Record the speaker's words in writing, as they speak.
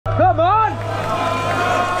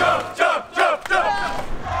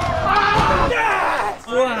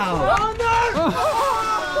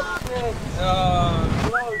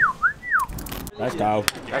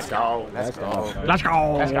Let's go. Let's go. Let's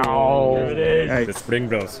go. Let's go. There it is. Hey. The Spring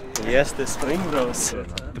Bros. Yes, the Spring Bros.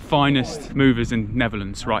 The finest movers in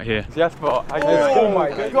Netherlands right here. Yes, but oh my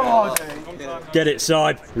God. Get it,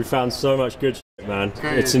 side. We found so much good shit, man.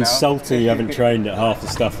 It's insulting you haven't trained at half the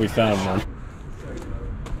stuff we found, man.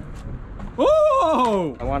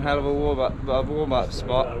 Oh! One hell of a warm-up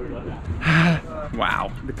spot.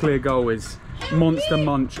 Wow. The clear goal is monster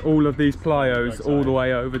munch all of these plyos all the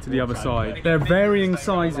way over to the other side. They're varying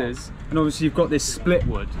sizes, and obviously you've got this split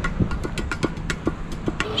wood.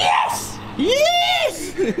 Yes!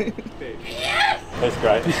 Yes! Yes! That's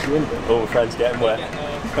great. All my friends getting wet.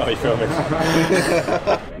 Oh, you filming?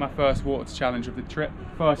 My first water challenge of the trip.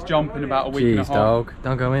 First jump in about a week and a half. Dog.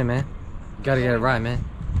 Don't go in, man. You gotta get it right, man.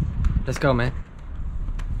 Let's go, man.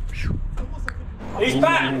 He's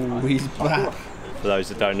back! Ooh, he's back. For those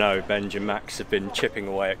that don't know, Benj and Max have been chipping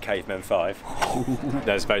away at Cavemen 5.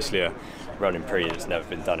 There's basically a running pre that's never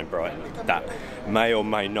been done in Brighton. That may or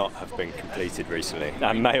may not have been completed recently.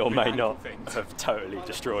 And may or may not have totally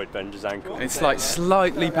destroyed Benj's ankle. It's like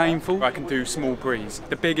slightly painful. I can do small breeze.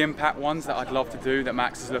 The big impact ones that I'd love to do, that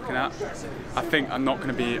Max is looking at, I think I'm not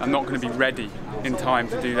going to be ready in time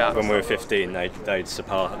to do that. When we were 15, they'd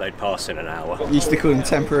pass in an hour. You used to call them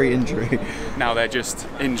temporary injury. Now they're just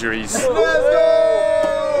injuries. Let's go!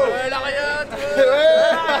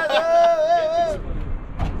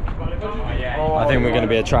 I think we're going to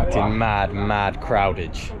be attracting mad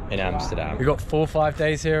crowdage in Amsterdam. We've got 4 or 5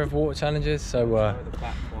 days here of water challenges, so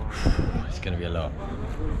it's going to be a lot.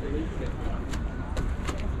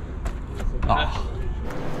 Oh.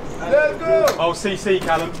 Let's go! Oh, CC,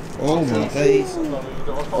 Callum. Oh my days.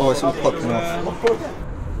 Oh, it's all popping off.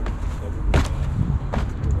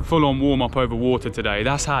 Full on warm up over water today.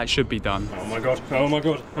 That's how it should be done. Oh my god, oh my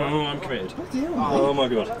god, oh, I'm committed. Oh my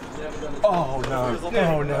god. Oh no,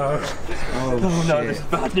 oh no. Oh no, this is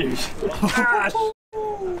bad news.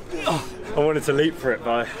 I wanted to leap for it,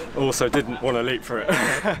 but I also didn't want to leap for it.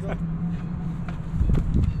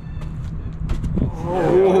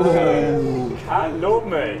 Oh, hello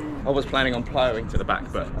me. I was planning on ploughing to the back,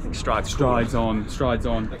 but I think strides on.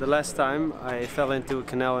 The last time I fell into a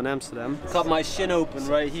canal in Amsterdam, cut my shin open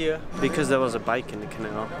right here because there was a bike in the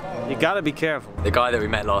canal. You gotta be careful. The guy that we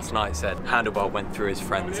met last night said handlebar went through his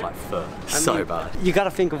friend's like foot. So bad. You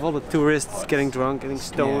gotta think of all the tourists getting drunk, getting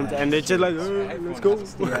stoned, and they're just like, oh, let's go.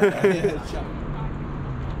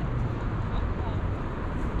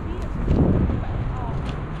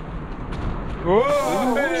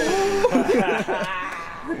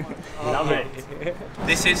 Love it.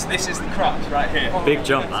 This is the crutch right here. Big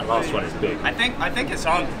jump, that last one is big. I think it's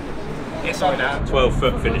on. It's on now.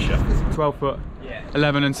 12-foot finisher. 12 foot. Yeah.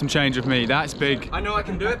 11 and some change of me. That's big. I know I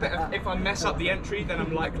can do it, but if I mess up the entry, then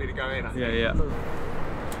I'm likely to go in. Yeah.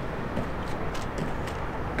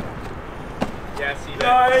 Yeah, see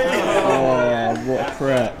that? Oh, what a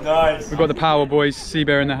threat. Nice. We've got the power boys, Sea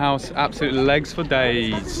Bear in the house, absolute legs for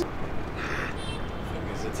days.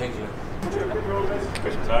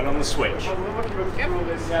 Turn on the switch.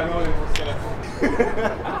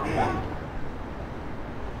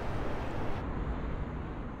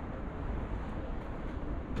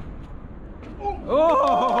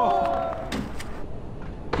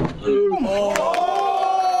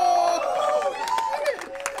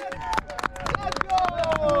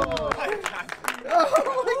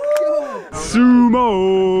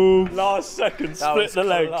 Sumo! Last second, split the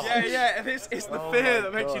legs. Yeah, and it's the fear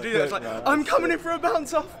that makes you do that. It's like, I'm coming in for a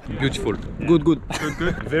bounce off. Beautiful. Good.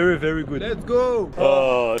 Very, very good. Let's go!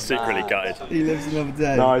 Oh, secretly gutted. He lives another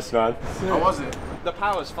day. Nice, man. How was it? The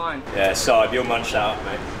power's fine. Yeah, Saab, you're munched out,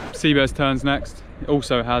 mate. Sea Bear's turns next. It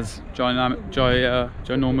also has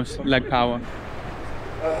ginormous leg power.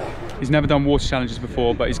 He's never done water challenges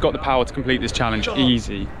before, but he's got the power to complete this challenge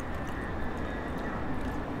easy.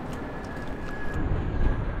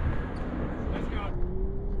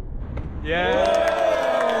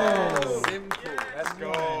 Yeah! Simple. Let's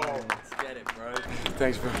go. Let's get it, bro.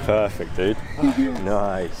 Thanks, bro. Perfect, dude.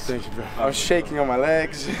 Nice. Thank you, bro. I was shaking on my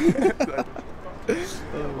legs.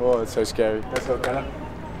 Oh, it's so scary. Let's go, Callum.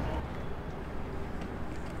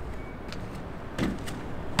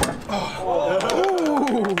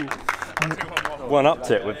 One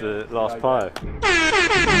upped it with the last pyre.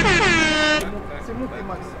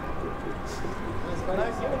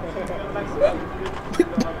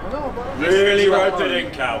 Really roped it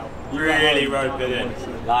in, Cal. Really roped it in.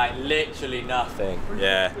 Like literally nothing.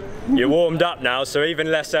 Yeah. You're warmed up now, so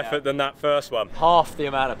even less effort than that first one. Half the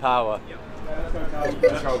amount of power.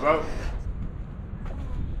 Let's go, bro.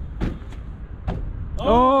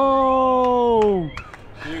 Oh!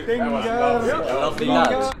 Lovely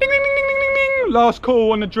lads. ding! Last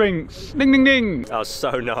call on the drinks. Ding, ding, ding. That was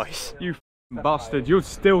so nice. You bastard, you're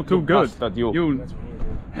still too good. Bastard, you.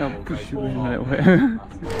 You'll push you in a little bit.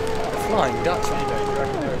 Flying Dutchman.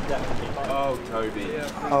 Oh, Toby.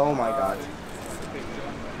 Oh my god.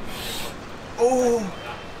 Oh.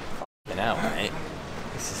 Fucking hell, mate.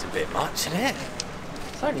 This is a bit much, isn't it?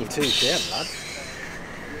 It's only 2 PM, lad.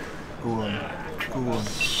 Go on. Go on.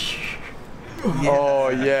 Oh,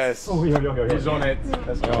 yes. Oh, he's on it.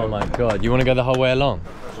 Oh my god, you want to go the whole way along?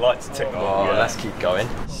 I'd like to tick Oh, let's keep going.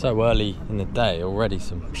 So early in the day, already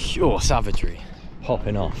some pure savagery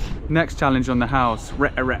popping off. Next challenge on the house.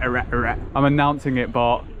 I'm announcing it,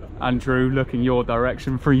 Bart. Andrew, looking your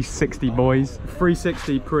direction. 360, boys.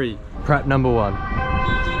 360 pre. Prep number 1.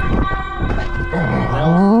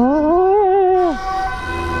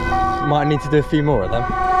 Might need to do a few more of them.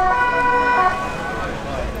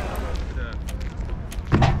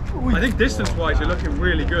 I think distance-wise, you're looking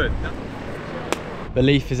really good.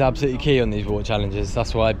 Belief is absolutely key on these water challenges.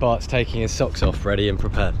 That's why Bart's taking his socks off, ready and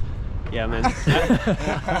prepared. Yeah, man.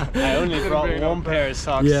 I only brought 1 pair of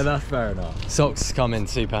socks. Yeah, that's fair enough. Socks come in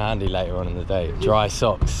super handy later on in the day. Dry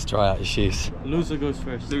socks, dry out your shoes. Loser goes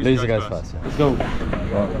first. Loser goes first. Let's go.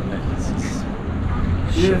 Marc!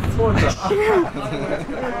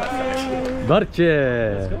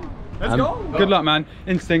 Let's go. Good luck, man.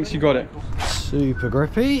 Instincts, you got it. Super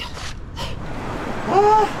grippy.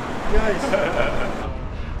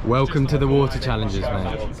 Welcome to the water challenges,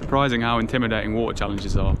 mate. Surprising how intimidating water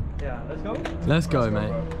challenges are. Yeah, let's go. Let's go,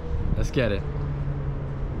 mate. Let's get it.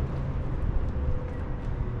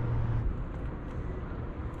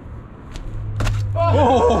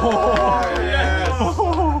 Oh, yes.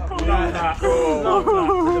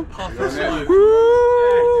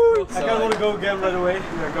 I kind of want to go again right away.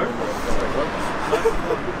 Yeah, go.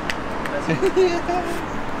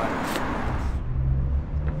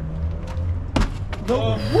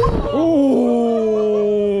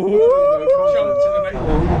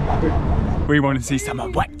 We want to see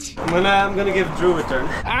someone wet. I'm gonna give Drew a turn.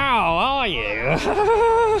 Ow, are you?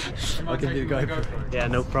 I can do the GoPro. Yeah,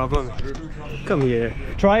 no problem. Come here.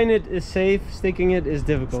 Trying it is safe, sticking it is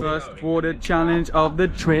difficult. First water challenge of the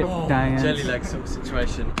trip, Diane. Jelly leg sort of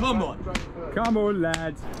situation. Come on. Come on,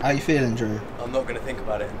 lads. How you feeling, Drew? I'm not going to think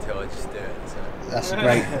about it until I just do it. So. That's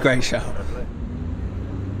a great shout.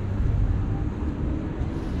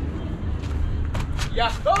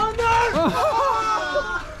 Yeah. Oh no!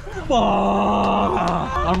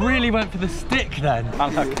 I really went for the stick then.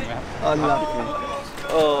 Unlucky, man. Unlucky.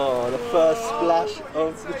 Oh, the first splash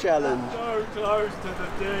of the challenge. So close to the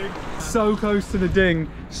ding. So close to the ding.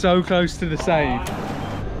 So close to the save.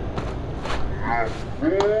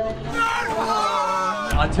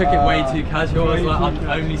 I took it way too casual. I was like, I'm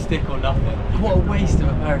only stick or nothing. What a waste of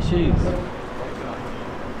a pair of shoes.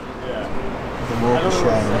 The water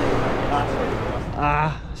challenge.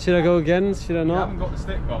 Should I go again? Should I You not? haven't got the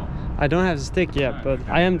stick, Bob. I don't have the stick yet, but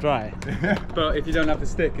I am dry. But if you don't have the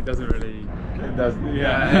stick, it doesn't really... It doesn't,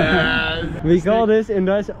 yeah. We call this in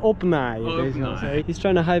Dutch opnaaien. He's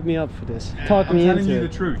trying to hype me up for this. Talk me I'm into telling you it.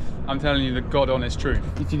 the truth. I'm telling you the God honest truth.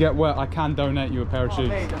 If you get wet, I can donate you a pair of shoes.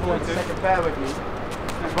 Mate, I bought the second pair with me.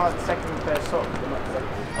 I bought the second pair of socks.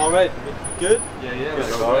 Alright, good? Yeah.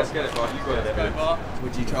 Let's get it, Bart. You got it. Let's go, Bart.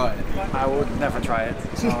 Would you try it? I would never try it.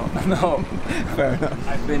 So. No. Fair enough.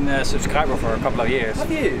 I've been a subscriber for a couple of years. Have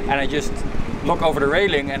you? And I just look over the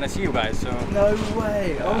railing and I see you guys. So No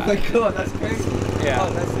way. Oh my god, that's crazy. yeah, Oh,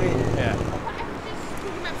 that's sweet. yeah.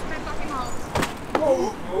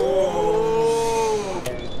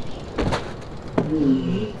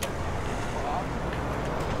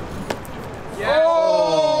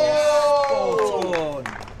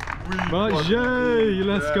 Yay,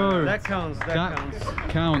 let's go. That counts, that counts.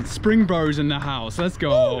 Counts. Spring Bros in the house. Let's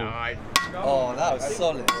go. Oh, that was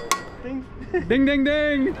solid. Ding, ding,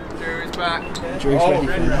 ding. Drew's back. Drew's ready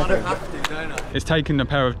for it. It's taken a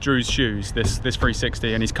pair of Drew's shoes, this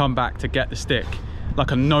 360, and he's come back to get the stick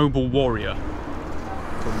like a noble warrior.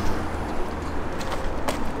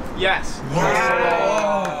 Yes.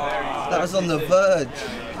 That was on the verge.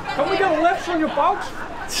 Can we get lifts on your boat?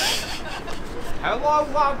 Hello,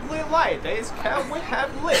 lovely ladies. Can we have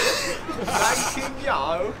lifts? Thank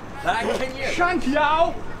you. Thank you. Thank you.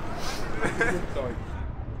 Sorry.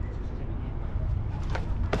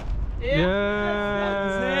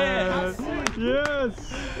 Yes! Yes!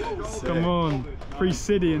 Come on. Free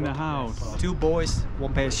City in the house. 2 boys,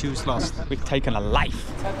 1 pair of shoes lost. We've taken a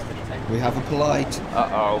life. We have a polite.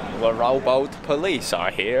 Uh-oh, the rowboat police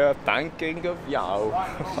are here thanking of you.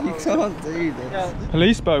 You can't do this.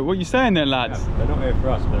 Police boat, what are you saying there, lads? They're not here for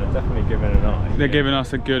us, but they're definitely giving an eye. They're giving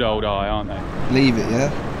us a good old eye, aren't they? Leave it,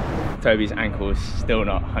 yeah? Toby's ankle is still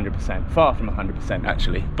not 100%, far from 100%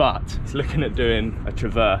 actually, but he's looking at doing a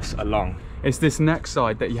traverse along. It's this next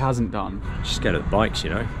side that he hasn't done. Just scared of the bikes, you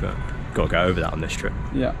know, but got to go over that on this trip.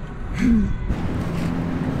 Yeah.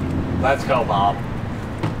 Let's go, Bob.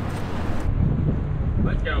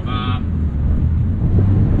 Let's go, Bob.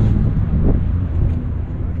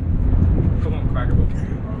 Come on, Crackable.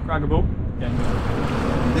 Crackable. Yeah.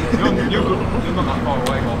 You're not that far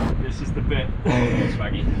away, Bob. This is the bit.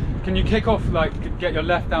 Swaggy. Can you kick off, like, get your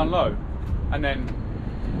left down low, and then...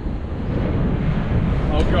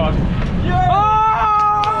 Oh, God. Yeah!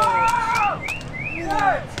 Oh!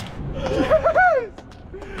 Yes!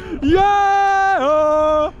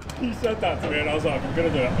 Yeah! He said that to me and I was like, I'm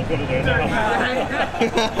gonna do it, I'm gonna do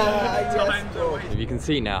it. If you can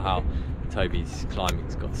see now how Toby's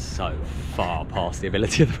climbing's got so far past the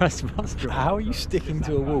ability of the rest of us. How are you sticking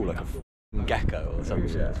to a wall like a f***ing gecko or something?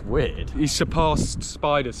 It's weird. He's surpassed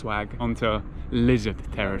spider swag onto lizard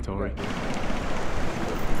territory.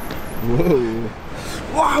 Whoa.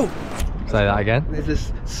 Wow! Say that again. There's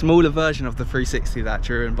this smaller version of the 360 that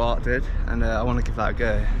Drew and Bart did, and I want to give that a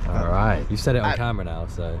go. Alright, you've said it on camera now,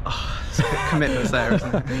 so... Commitment's there,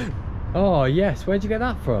 isn't it? Oh yes, where'd you get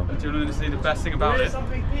that from? Do you want to see the best thing about it?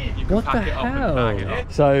 You can What the pack it up and bag it hell?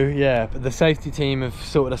 up. So yeah, but the safety team have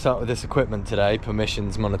sorted us out with this equipment today,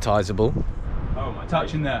 permissions monetizable. Oh my,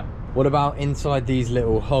 touching there. What about inside these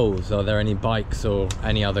little holes? Are there any bikes or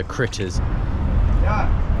any other critters? Yeah.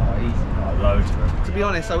 Loads of them. To be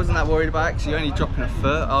honest, I wasn't that worried about it because you're only dropping a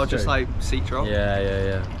foot. I'll just like seat drop.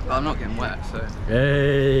 Yeah. But I'm not getting wet, so.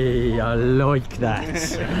 Hey, I like that.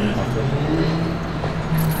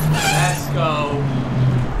 Let's go.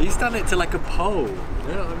 He's done it to like a pole,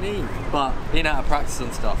 you know what I mean? But being out of practice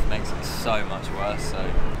and stuff makes it so much worse, so.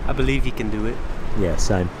 I believe he can do it. Yeah,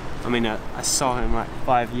 same. I mean, I saw him like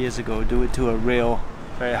 5 years ago do it to a rail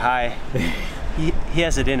very high. he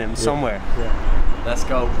has it in him somewhere. Yeah. Let's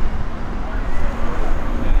go.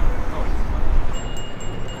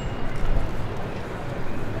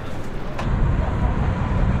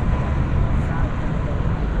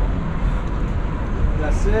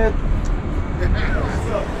 That's it.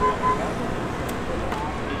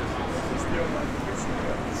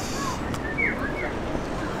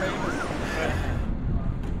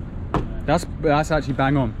 That's actually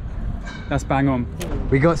bang on. That's bang on.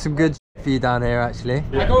 We got some good for you down here actually.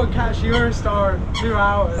 I go and catch Eurostar 2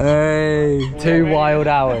 hours. Hey, 2 wild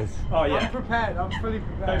hours. Oh yeah. I'm prepared, I'm fully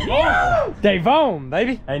prepared. DAYVON,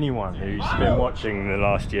 baby. Anyone who's been watching the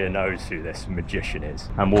last year knows who this magician is.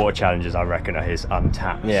 And water challenges, I reckon, are his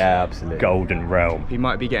untapped Yeah, absolutely. golden realm. He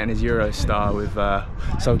might be getting his Eurostar with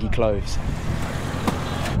soggy clothes.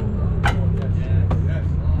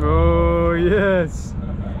 Oh yes.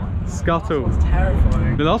 Scuttle. It's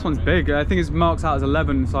terrifying. The last one's big. I think it's marked out as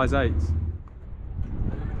 11 size 8s.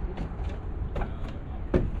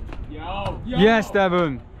 Yes,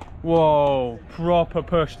 Devon. Whoa, proper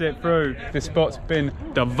pushed it through. This spot's been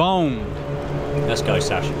DAYVON. Let's go,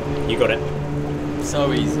 Sash. You got it.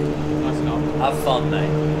 So easy. That's enough. Have fun, mate.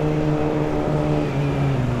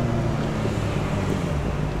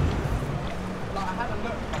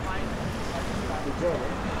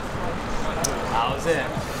 That was it.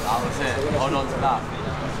 That was it. Hold on to that.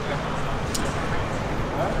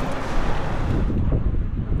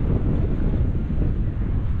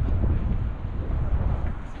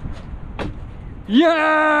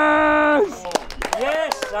 Yes!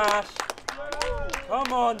 Yes, Sash.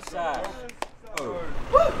 Come on, Sash.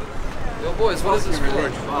 Yo boys, what is this for?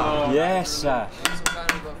 Yes, Sash.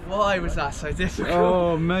 Why was that so difficult?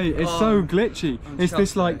 Oh mate, it's so glitchy. It's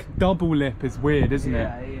this like double lip is weird, isn't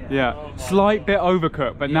it? Yeah. Slight bit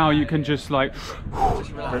overcooked, but now you can just like...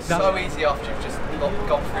 It's so easy after you've just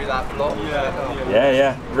gone through that block.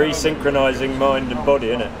 Yeah. Resynchronizing mind and body,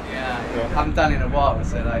 innit? Yeah. I haven't done it in a while,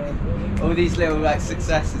 so like all these little like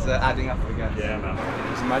successes are adding up again. Yeah, man.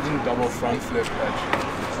 Just imagine double front flip edge.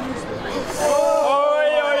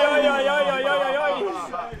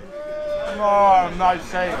 Oh, nice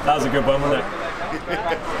save. That was a good one, wasn't it?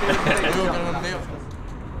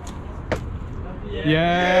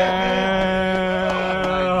 Yeah!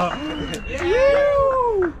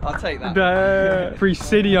 I'll take that. The free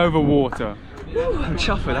city over water. I'm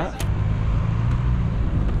chuffed with that.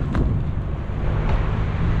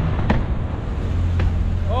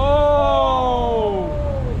 Oh!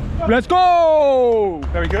 Let's go!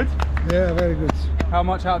 Very good. Yeah, very good. How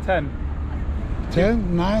much out of 10?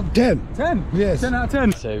 10, now 10. 10? Yes. 10 out of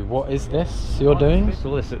 10. So what is this you're doing?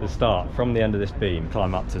 Saw this at the start. From the end of this beam,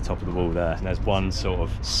 climb up to the top of the wall there, and there's one sort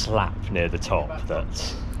of slap near the top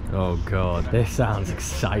that Oh god, this sounds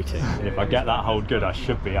exciting. If I get that hold good, I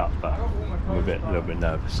should be up, but I'm a little bit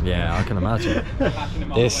nervous. Yeah, I can imagine.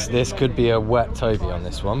 This could be a wet Toby on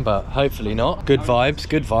this one, but hopefully not. Good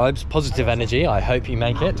vibes, positive energy. I hope you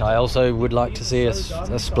make it. I also would like to see a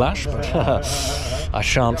splash, but I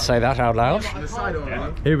shan't say that out loud.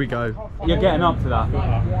 Here we go. You're getting up to that.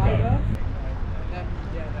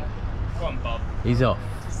 He's off.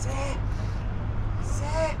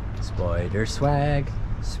 Spider swag,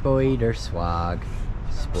 spider swag,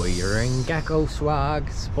 spider and gecko swag,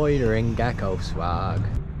 spider and gecko swag.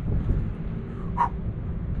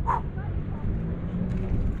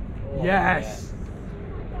 Yes!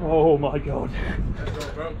 Oh my god.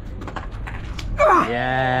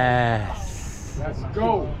 Yes! Let's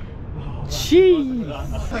go! Cheese!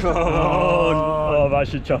 Oh, I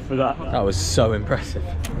should chuff for that. That was so impressive.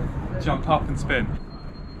 Jump up and spin.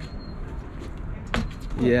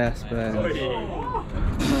 Yes, man.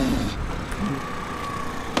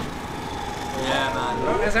 Yeah,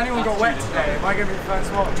 man. Has anyone got wet today? Am I going to be the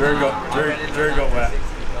first one? Drew got wet.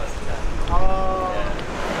 Oh,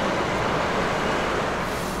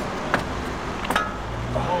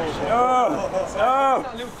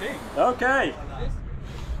 no. Okay.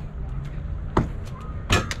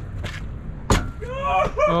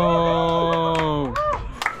 Oh!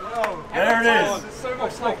 There it is. There's so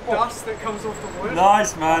much like dust that comes off the wood.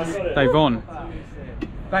 Nice, man. DAYVON.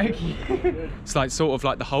 Thank you. It's like sort of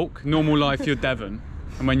like the Hulk. Normal life, you're Devon.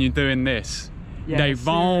 And when you're doing this,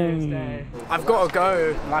 DAYVON. I've got to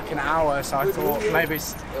go in like an hour, so I thought maybe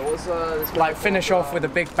like finish off with a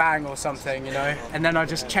big bang or something, you know. And then I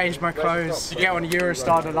just change my clothes, get on a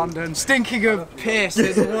Eurostar to London, stinking of piss,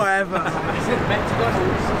 is whatever.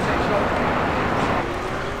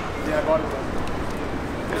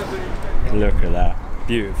 Look at that.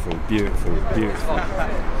 Beautiful, beautiful, beautiful.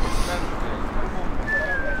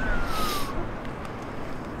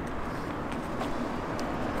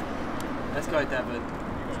 Let's go, Devon.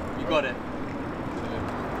 You got it.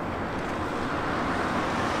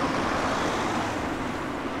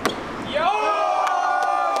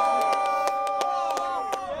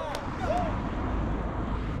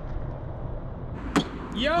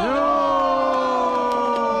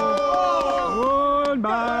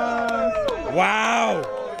 Wow!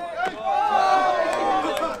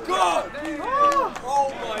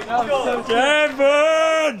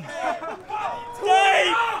 Devon!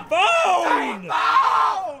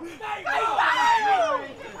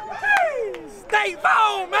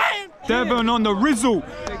 DAYVON, man! Devon on the rizzle!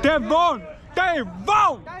 DAYVON!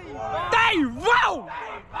 DAYVON! DAYVON!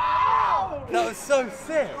 That was so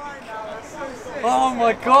sick. Oh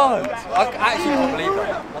my god! I actually can't believe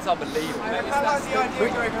that. That's unbelievable.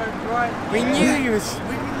 We knew he was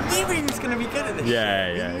going to be good at this.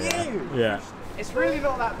 Yeah. It's really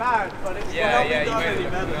not that bad, but it's You made it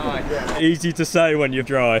nice. Easy to say when you're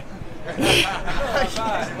dry.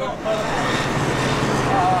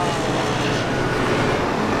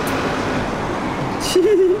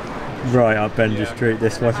 Right up Benji Street,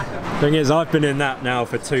 this one. Thing is, I've been in that now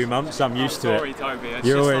for 2 months. I'm used to it. Toby.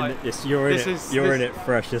 You're in it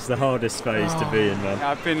fresh. It's the hardest phase to be in, man.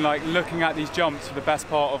 I've been like looking at these jumps for the best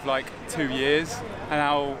part of like 2 years, and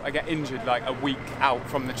now I get injured like a week out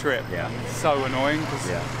from the trip. Yeah. It's so annoying because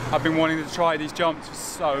I've been wanting to try these jumps for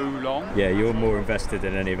so long. Yeah, you're more invested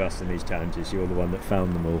than any of us in these challenges. You're the one that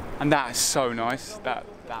found them all. And that is so nice. That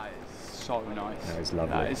is so nice. That is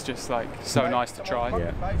lovely. That is just like so nice to try.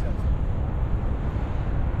 Yeah.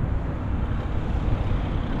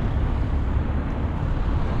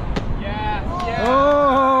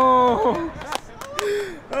 Oh!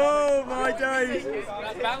 Oh my days!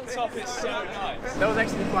 That bounce off is so nice. That was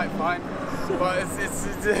actually quite fun, but it's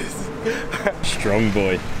Strong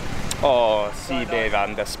boy. Oh, CB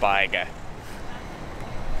van der Spijker.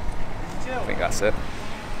 I think that's it.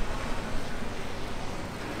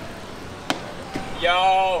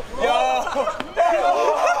 Yo!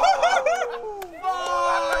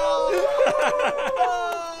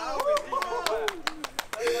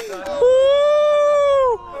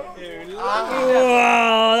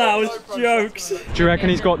 Wow, that was jokes. Do you reckon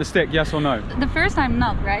he's got the stick, yes or no? The first time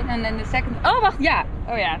not, right? And then the second... Oh, wacht, ja.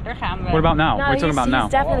 Oh yeah, daar gaan we. What about now? No, What are you talking about now?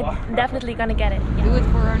 He's definitely gonna get it. Do it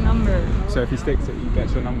for our number. So if he sticks it, he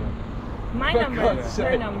gets your number. My number,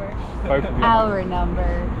 your number. Both of you. Our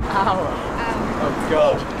number. Our. Oh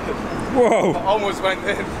god. Whoa! Almost went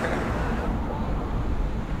in.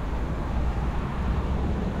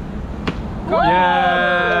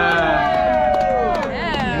 Yeah!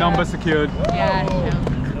 Number secured. Yeah, sure.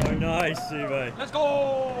 Oh, nice, Sibe. Let's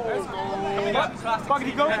go! Pak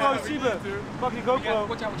die GoPro, Siebe. Pak die GoPro.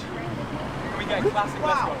 get a classic?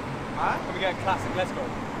 Let's go. Huh? Can we get a classic? Let's go.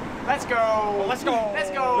 Let's go. Let's go.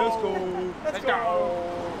 Let's go. Let's go. Let's go.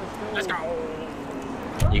 Let's go.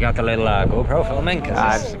 You got the little GoPro filming?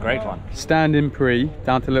 Cause it's a great one. Standing pre,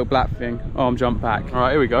 down to the little black thing. Arm jump back. All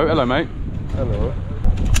right, here we go. Hello, mate. Hello.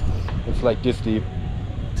 It's like this deep.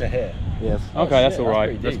 To here? Yes. Okay, that's all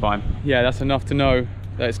right. That's fine. Yeah, that's enough to know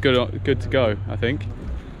that it's good to go, I think.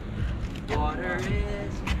 Water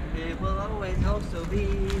is, it will always also be.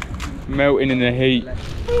 Melting in the heat.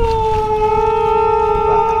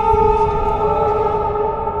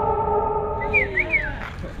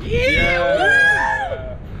 Yeah.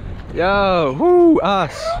 Yo, woo,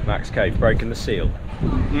 us. Max Cave breaking the seal.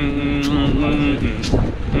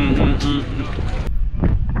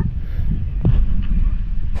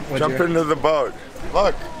 Jump into the boat.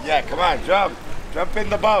 Look, yeah, come on, jump. Jump in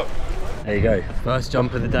the boat. There you go. First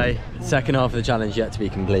jump of the day. Second half of the challenge yet to be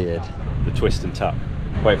completed. The twist and tuck.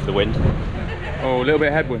 Wait for the wind. Oh, a little bit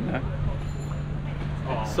of headwind there.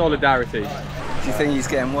 Solidarity. Do you think he's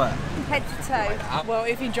getting wet? Head to toe. Well,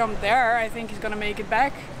 if he jumped there, I think he's gonna make it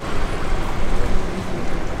back.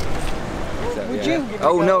 Would you?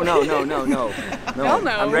 Oh, no. Hell no.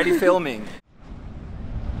 I'm ready filming.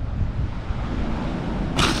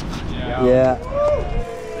 Yeah.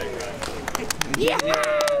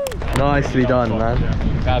 Nicely done, man.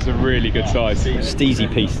 That's a really good size. Just easy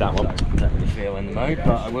piece, that one. Don't really feel in the mode,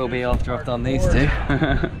 but I will be after I've done these two.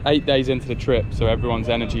 8 days into the trip, so everyone's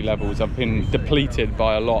energy levels have been depleted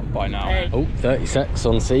by a lot by now. Oh, 36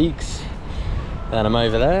 on Siegs. Then I'm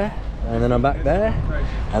over there, and then I'm back there,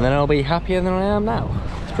 and then I'll be happier than I am now.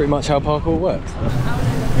 It's pretty much how parkour works.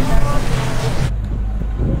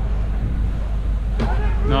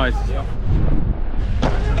 Nice.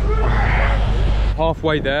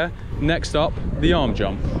 Halfway there. Next up, the arm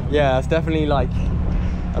jump. Yeah, it's definitely like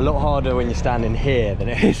a lot harder when you're standing here than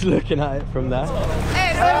it is looking at it from there.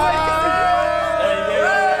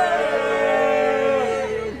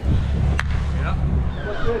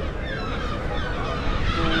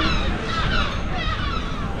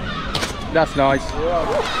 That's nice.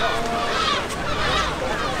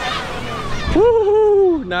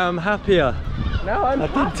 Woohoo! Now I'm happier. Now I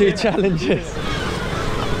did 2 challenges.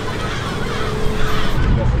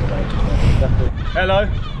 Hello.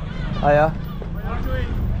 Hiya.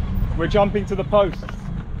 We're jumping to the post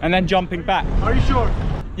and then jumping back. Are you sure?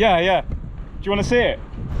 Yeah, yeah. Do you want to see it?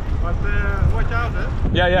 But watch out, eh?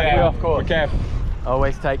 Yeah, we of course. We're careful.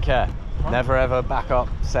 Always take care. Never ever back up,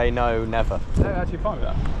 say no, never. They're actually fine with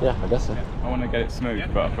that. Yeah, I guess so. I want to get it smooth,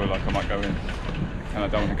 but I feel like I might go in. And I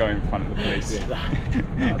don't want to go in front of the police.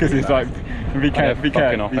 Because it's like, be careful,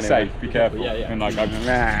 be safe, be careful. Yeah, yeah. And like,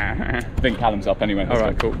 I think Callum's up anyway.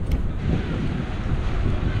 Alright, cool.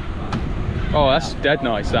 Oh, that's dead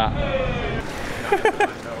nice, that.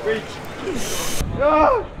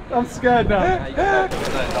 Oh, I'm scared now.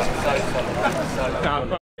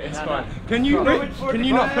 It's fine. Can you not put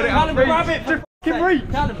it out first? Grab it, just f***ing reach.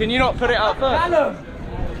 Can you not put it out first? Callum!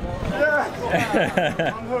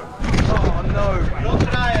 Yeah. Oh no.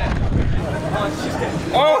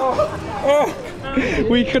 Oh!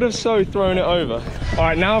 We could have so thrown it over.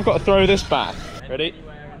 Alright, now I've got to throw this back. Ready?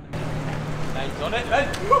 Name's on it,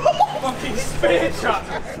 then. Fucking spear shot.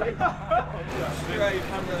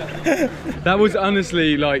 That was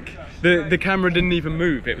honestly like, the camera didn't even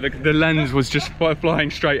move. The lens was just flying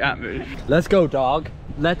straight at me. Let's go, dog.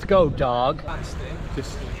 Let's go, dog.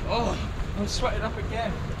 Just, Oh, I'm sweating up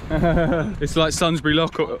again. it's like Sunsbury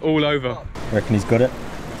Lock all over. Reckon he's got it?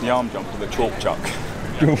 The arm jump to the chalk chuck.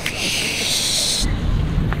 I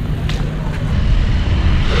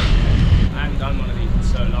haven't done one of these in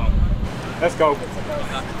so long. Let's go.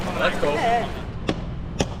 Let's go.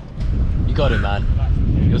 You got it, man.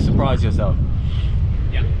 You'll surprise yourself.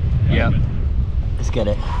 Yeah. Yep. Let's get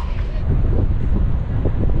it.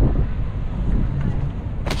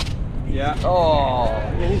 Yeah.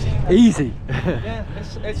 Oh, easy. Yeah,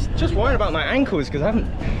 it's just worrying about my ankles because I haven't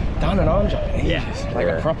done an arm jump in ages, like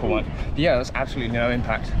a proper one. But yeah, that's absolutely no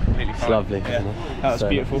impact. Completely fine. It's lovely. Yeah, that was So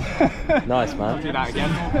beautiful. Nice, man. Do that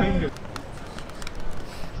again.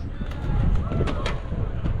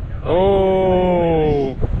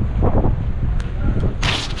 Oh!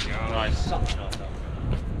 Nice.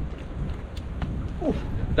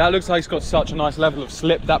 That looks like it's got such a nice level of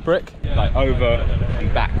slip, that brick. Like over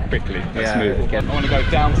and back quickly. That's smooth. I want to go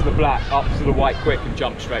down to the black, up to the white quick and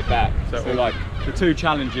jump straight back. So like the 2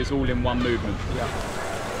 challenges all in one movement. Yeah.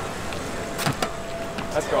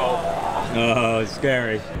 Let's go. Oh, it's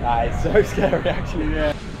scary. It's so scary, actually.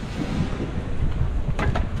 Yeah.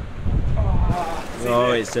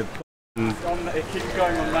 Oh, it's a... It keeps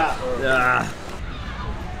going on that. Ah.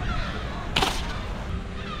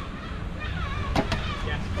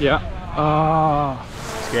 Yeah. Ah.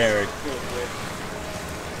 Scary.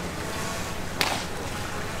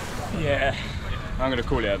 Yeah. I'm going to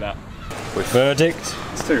call it at that. With verdict?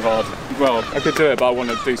 It's too hard. Well, I could do it, but I want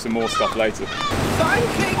to do some more stuff later.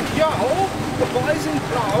 Thanking y'all, the boys in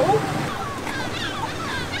goal.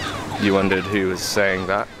 You wondered who was saying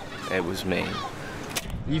that? It was me.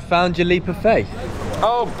 You found your leap of faith?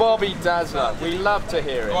 Oh, Bobby Dazzler, we love to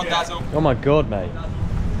hear it. Go on, Dazzle. Oh my god, mate.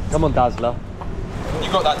 Come on, Dazzler. You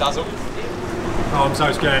got that, Dazzle. Oh, I'm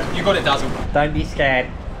so scared. You got it, Dazzle. Don't be scared.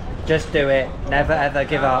 Just do it. Never ever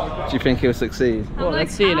give up. Do you think he'll succeed? Well,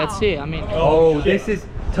 let's see, let's see. I mean... Oh, this is...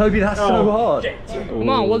 Toby, that's so hard. Come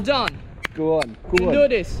on, well done. Go on, You can do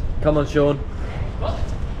this. Come on, Sean.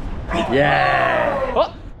 Yeah.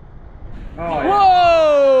 Oh.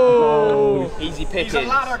 Whoa! Easy pickings. He's a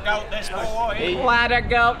ladder goat, this boy. Ladder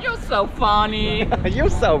goat, you're so funny. You're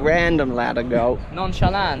so random, ladder goat.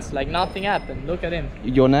 Nonchalance, like nothing happened. Look at him.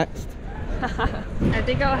 You're next. I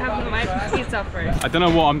think I'll have my pizza first. I don't know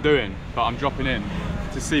what I'm doing, but I'm dropping in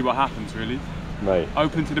to see what happens, really. Right.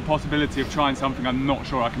 Open to the possibility of trying something I'm not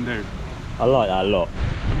sure I can do. I like that a lot.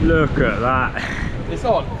 Look at that. It's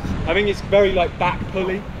on. I think it's very like back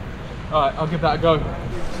pulley. Alright, I'll give that a go.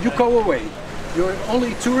 You go away. You're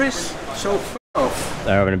only tourists, so f off.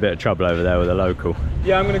 They're having a bit of trouble over there with a local.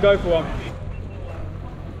 Yeah, I'm gonna go for one.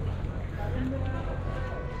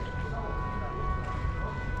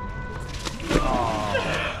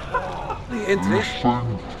 Internet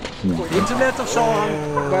of zo aan,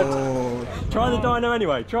 but... Try the dyno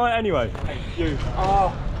anyway, try it anyway. You.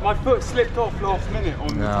 Oh, my foot slipped off last minute on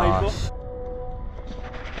the takeoff.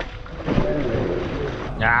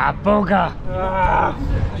 Ah, booger.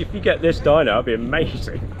 If you get this dyno, it'll be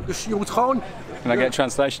amazing. Dus je moet gewoon... Can I get a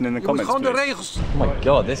translation in the comments, gewoon de please? regels. Oh my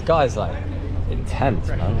god, this guy's like intense,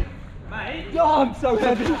 man. Yo, I'm so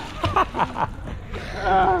heavy.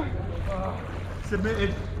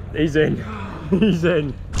 Submitted. He's in. He's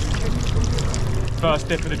in. First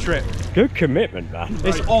dip of the trip. Good commitment, man.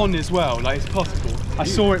 It's on as well, like it's possible. I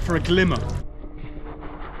saw it for a glimmer.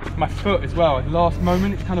 My foot as well, at the last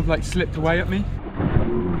moment, it's kind of like slipped away at me.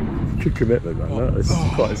 Good commitment, man. That's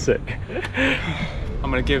quite sick. I'm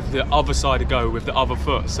going to give the other side a go with the other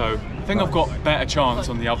foot, so I think I've got a better chance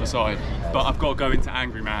on the other side, but I've got to go into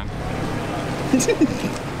Angry Man.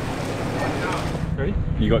 Ready?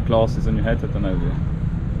 You got glasses on your head? I don't know.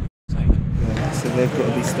 Yeah, so they've got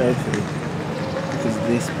to be stealthy because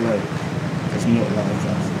this bloke does not like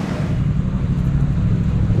us.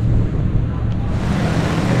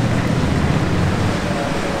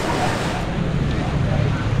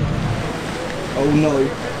 Oh no!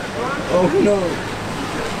 Oh no!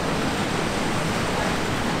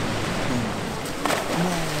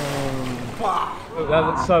 Oh, that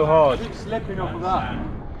looks so hard. I keep slipping off of that.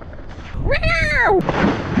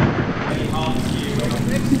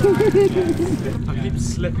 I keep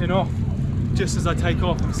slipping off. Just as I take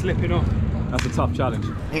off, I'm slipping off. That's a tough challenge.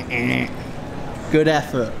 Good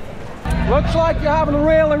effort. Looks like you're having a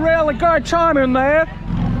really, really good time in there.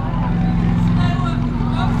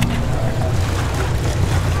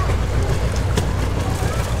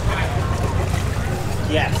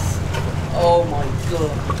 Yes. Oh my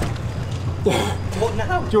god. What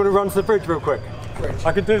now? Do you want to run to the bridge real quick?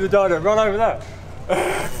 I can do the dyno. Run over there.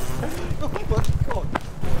 Oh my god.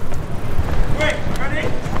 Quick, ready?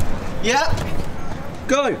 Yeah.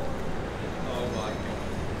 Go.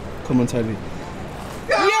 Come on, Toby.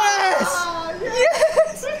 Yes!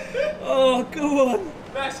 Yes! Oh, go on.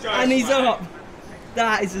 Let's go. And he's up.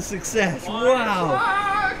 That is a success. Wow.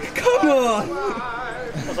 Come on.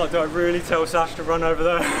 I was like, do I really tell Sash to run over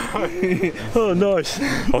there? Oh, nice.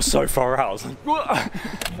 I was so far out. I was like, what?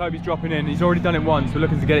 Toby's dropping in. He's already done it once. We're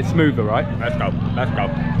looking to get it smoother, right? Let's go. Let's go.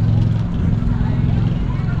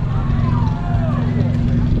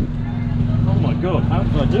 Oh my god, how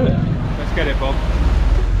did I do it? Let's get it, Bob.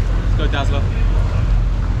 Let's go, Dazzler.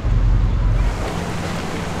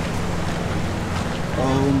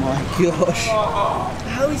 Oh my gosh.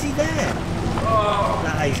 How is he there?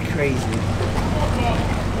 That is crazy.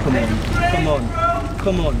 Come on. Come on.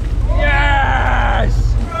 Come on. Yes!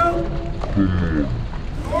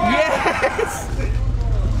 Yes!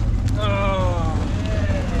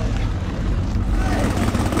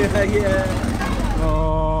 Yeah.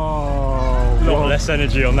 Oh, a lot less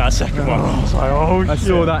energy on that second one. I was like, oh I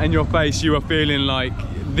saw that in your face. You were feeling like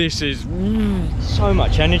This is so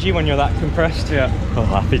much energy when you're that compressed. Yeah. Oh,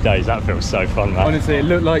 happy days. That feels so fun, man. Honestly, it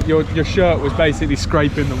looked like your shirt was basically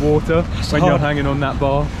scraping the water when you're hanging on that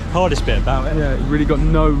bar. Hardest bit about it. Yeah, you really got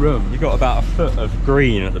no room. You've got about a foot of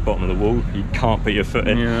green at the bottom of the wall. You can't put your foot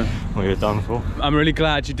in. Yeah. Or you're done for. I'm really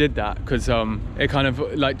glad you did that because it kind of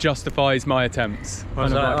like justifies my attempts. I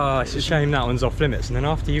was like, oh, it's a shame that one's off limits. And then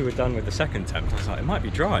after you were done with the second attempt, I was like, it might be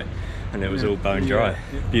dry. And it was all bone dry.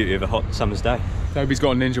 Beauty of a hot summer's day. Toby's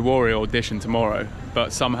got a Ninja Warrior audition tomorrow,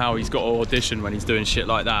 but somehow he's got to audition when he's doing shit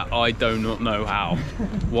like that. I do not know how,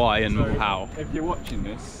 why and how. If you're watching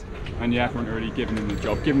this and you haven't already given him the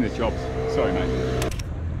job, give him the job. Sorry, mate.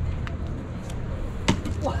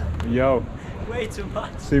 Yo. Way too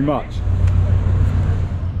much. Too much.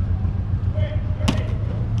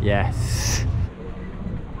 Yes.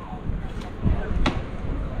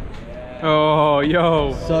 Oh,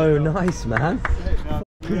 yo. So nice, man.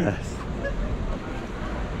 Yes.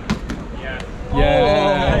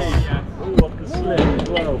 Yeah. Oh, off the slip as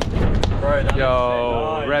well. Bro,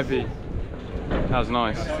 yo, Revy. That was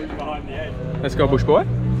nice. Let's go, bush boy.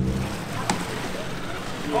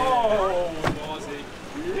 Oh, Mozzie.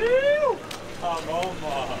 Come on,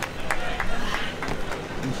 Marc.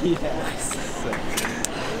 Yes.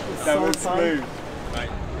 That was smooth. Right.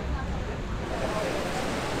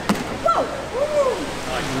 Whoa.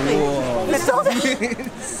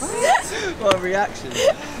 What a reaction.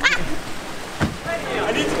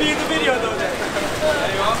 I need to be in the video though then.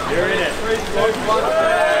 There you are. You're in it. 3, 2, 1.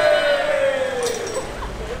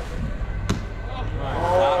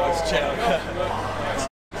 That was chill.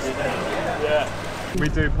 Yeah. We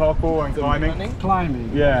do parkour and climbing. Climbing?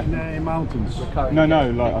 Yeah. In mountains? No,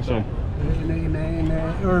 like I said. In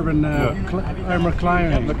urban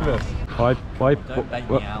climbing. Look at this. Why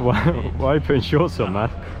are you putting shorts on, man?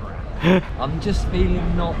 I'm just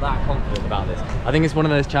feeling not that confident about this. I think it's one of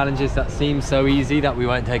those challenges that seems so easy that we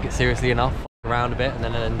won't take it seriously enough. Around a bit and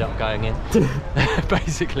then end up going in.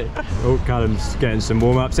 Basically. Oh, Callum's getting some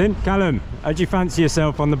warm-ups in. Callum, how do you fancy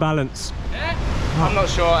yourself on the balance? I'm not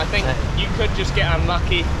sure. I think you could just get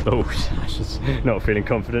unlucky. Oh, just not feeling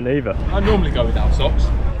confident either. I normally go without socks.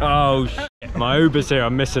 Oh, shit. My Uber's here.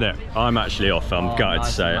 I'm missing it. I'm actually off. I'm gutted to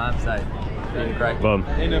say it. Feeling great. Boom.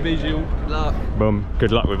 In a visual. Good luck. Boom.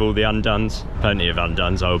 Good luck with all the undones. Plenty of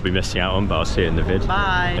undones I will be missing out on, but I'll see you in the vid.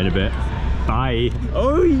 Bye. In a bit. Bye.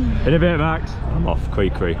 Oi. In a bit, Max. I'm off. Cree.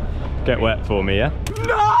 Get wet for me, yeah?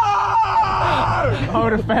 No! I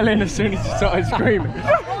would have fell in as soon as you started screaming.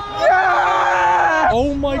 Yeah!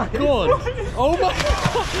 Oh my god! Oh my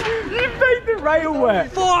god! You made the rail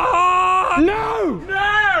wet! No!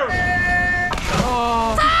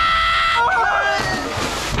 Oh.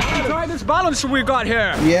 Try this balance we got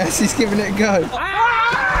here. Yes, he's giving it a go.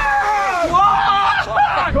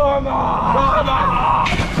 Come on!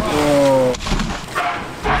 Oh.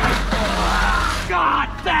 God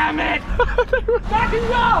damn it! Fucking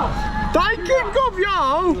go! Thank you,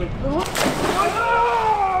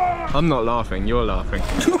 I'm not laughing, you're laughing.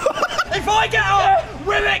 If I get up,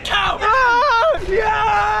 will it count? Yeah!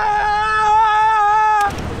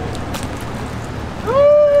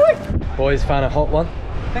 Boys, found a hot one.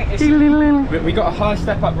 We got a high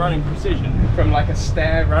step up running precision from like a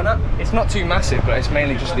stair run up. It's not too massive, but it's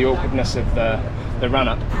mainly just the awkwardness of the run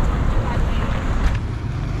up.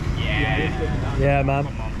 Yeah, man.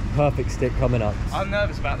 Perfect stick coming up. I'm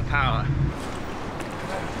nervous about the power.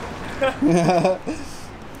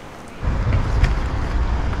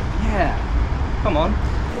 Yeah. Come on.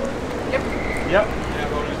 Yep.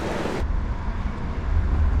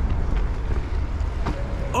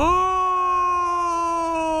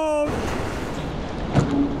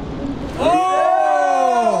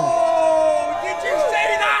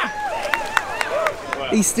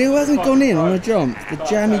 He still hasn't gone in on a jump. The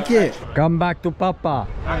jammy kit. Come back to Papa.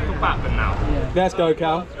 Back to Papa now. Let's go,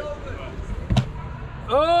 Cal.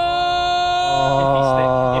 Oh!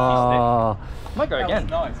 If he stick. Might go again.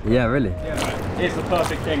 Nice. Yeah, really? Yeah. Here's the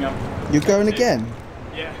perfect thing. You're going again?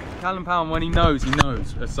 Yeah. Callum Pound, when he knows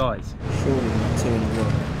a size. Surely not 2 in a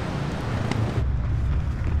row.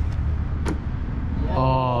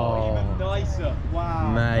 Oh. Even nicer.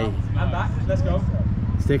 Wow. Mate. And back. Let's go.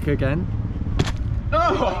 Stick again.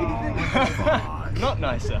 Oh! Not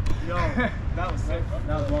nicer. Yo, that was sick.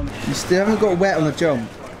 That was wonderful. You still haven't got wet on the jump.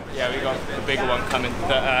 Yeah, we got the bigger one coming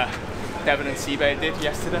that Devon and Seabay did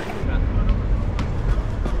yesterday.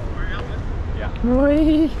 Yeah.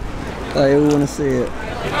 They all want to see it.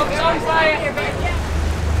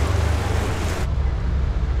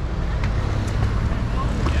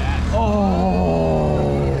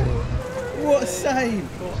 Oh! What a save!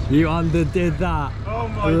 You underdid that, Oh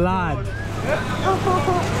my lad. God. Jump,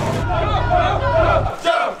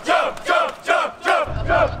 jump, jump, jump, jump, jump,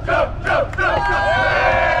 jump, jump, jump.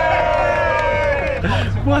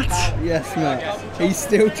 What? Yes, Max. He's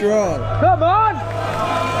still dry. Come on!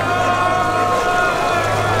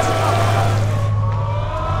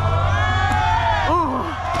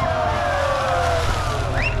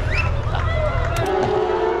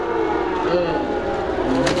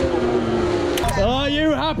 Are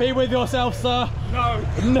you happy with yourself, sir? No.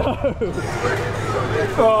 No.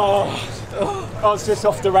 Oh, I was just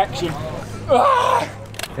off direction.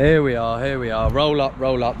 Here we are, here we are. Roll up,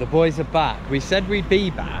 roll up. The boys are back. We said we'd be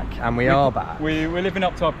back, and we are back. We're living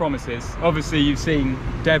up to our promises. Obviously, you've seen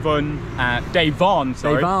Dayvon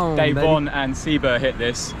and Seba hit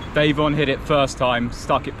this. Dayvon hit it first time,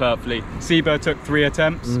 stuck it perfectly. Seba took 3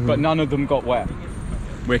 attempts, but none of them got wet.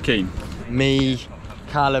 We're keen. Me,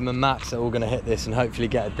 Callum and Max are all going to hit this and hopefully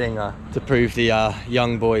get a dinger to prove the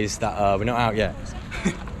young boys that we're not out yet.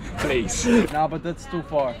 Please. No, but that's too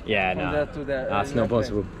far. Yeah, From no. there to there, That's not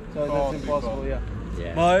possible. So that's impossible, yeah.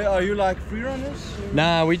 But are you like free runners?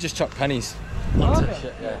 Nah, we just chuck pennies. Okay.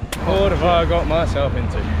 Shit, yeah. What have I got myself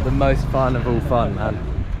into? The most fun of all fun, man.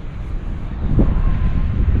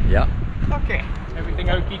 Yeah. Okay. Everything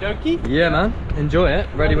okie dokie? Yeah, man. Enjoy it.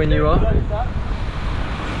 Ready when you are.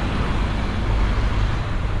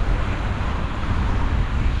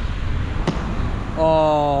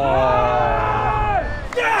 Oh.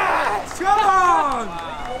 Yes! Come on!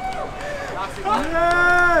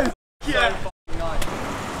 Yes! Yes!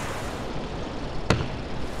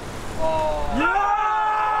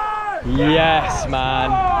 Yes, man.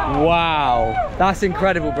 Wow. That's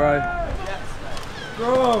incredible, bro.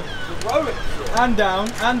 Bro. And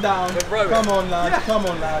down, and down. Come on, lads. Come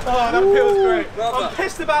on, lads. Oh, that feels great. I'm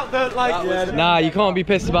pissed about the Nah, you can't be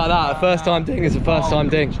pissed about that. A first time ding is a first time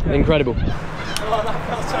ding. Incredible. Oh, that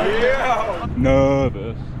felt so good.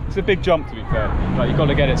 Nervous. It's a big jump, to be fair. Like, you've got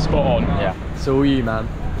to get it spot on. Yeah. It's all you, man.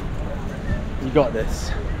 You got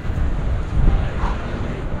this.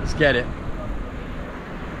 Let's get it.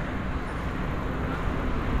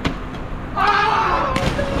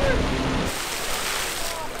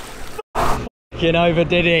 Fucking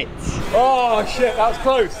overdid it. Oh shit, that was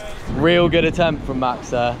close. Real good attempt from Max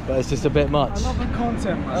there, but it's just a bit much. Another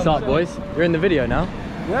content. What's up, boys? You're in the video now.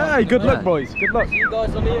 Yeah, good luck, boys. Good luck. See you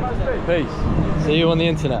guys on the internet. Peace. See you on the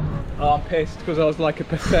internet. Oh, I'm pissed because I was like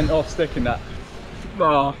 1% off sticking that.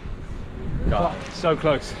 Oh. God. So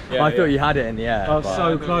close. Yeah, I thought you had it in the air. I was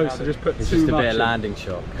so close. I just put It's too just a much bit of in. landing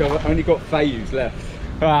shock. I've only got Fayus left.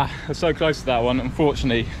 I was so close to that one.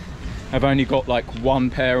 Unfortunately, I've only got like 1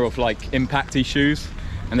 pair of like impacty shoes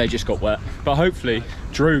and they just got wet. But hopefully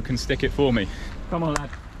Drew can stick it for me. Come on, lad.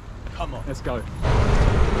 Come on. Let's go.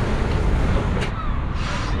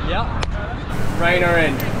 Yeah. Rainer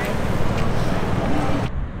in.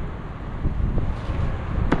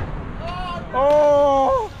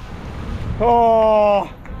 Oh!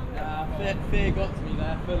 Oh! Nah, fear got to me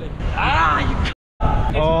there fully.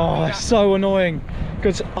 Oh, it's so annoying.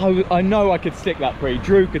 Because I know I could stick that pre.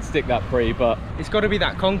 Drew could stick that pre, but It's got to be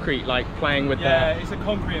that concrete, like playing with it's a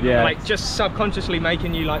concrete. like just subconsciously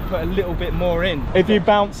making you like put a little bit more in. If you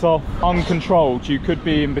bounce off uncontrolled, you could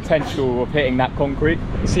be in potential of hitting that concrete.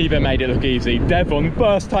 Seba made it look easy. Devon,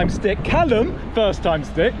 first time stick. Callum, first time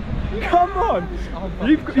stick. Come on,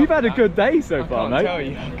 you've had a good day so far, mate. I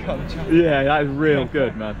can't tell you. Yeah, that is real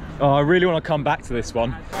good, man. Oh, I really want to come back to this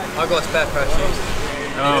one. I've got a spare pair of shoes.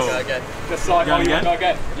 Oh. Go again. Decide how you want to go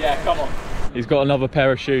again. Yeah, come on. He's got another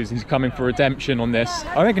pair of shoes. He's coming for redemption on this.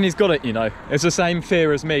 I reckon he's got it, you know. It's the same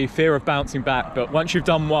fear as me, fear of bouncing back. But once you've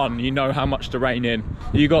done one, you know how much to rein in.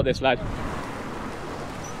 You got this, lad.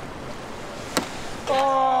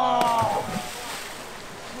 Oh!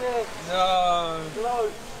 Shit. No.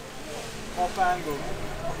 Close. Off angle.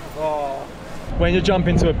 Oh. When you jump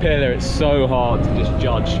into a pillar, it's so hard to just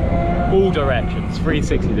judge all directions,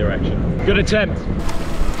 360 direction. Good attempt.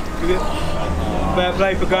 Fair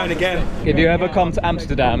play for going again. If you ever come to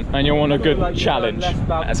Amsterdam and you want a good challenge,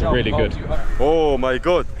 that's really good. Oh my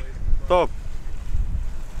god. Top.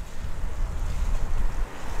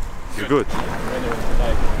 You're good.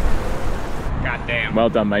 God damn. Well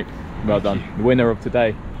done, mate. Well done. The winner of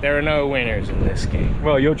today. There are no winners in this game.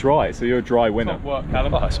 Well, you're dry, so you're a dry winner. Top work,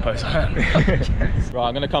 Callum. I suppose I am. Right,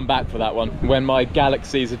 I'm going to come back for that one when my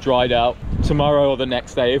galaxies are dried out tomorrow or the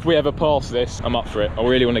next day. If we ever pass this, I'm up for it. I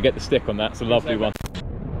really want to get the stick on that. It's a lovely one.